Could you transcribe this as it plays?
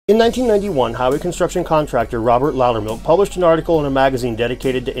In 1991, highway construction contractor Robert Lowdermilk published an article in a magazine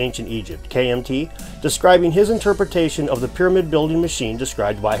dedicated to ancient Egypt, KMT, describing his interpretation of the pyramid building machine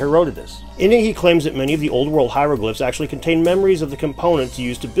described by Herodotus. In it, he claims that many of the Old World hieroglyphs actually contain memories of the components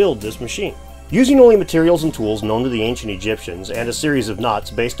used to build this machine. Using only materials and tools known to the ancient Egyptians and a series of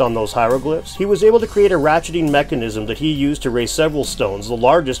knots based on those hieroglyphs, he was able to create a ratcheting mechanism that he used to raise several stones, the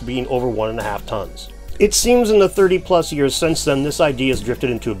largest being over 1.5 tons. It seems in the 30+ years since then this idea has drifted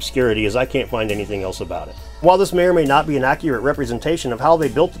into obscurity, as I can't find anything else about it. While this may or may not be an accurate representation of how they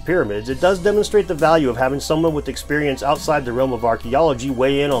built the pyramids, it does demonstrate the value of having someone with experience outside the realm of archaeology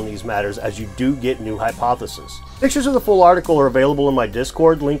weigh in on these matters, as you do get new hypotheses. Pictures of the full article are available in my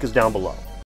Discord, link is down below.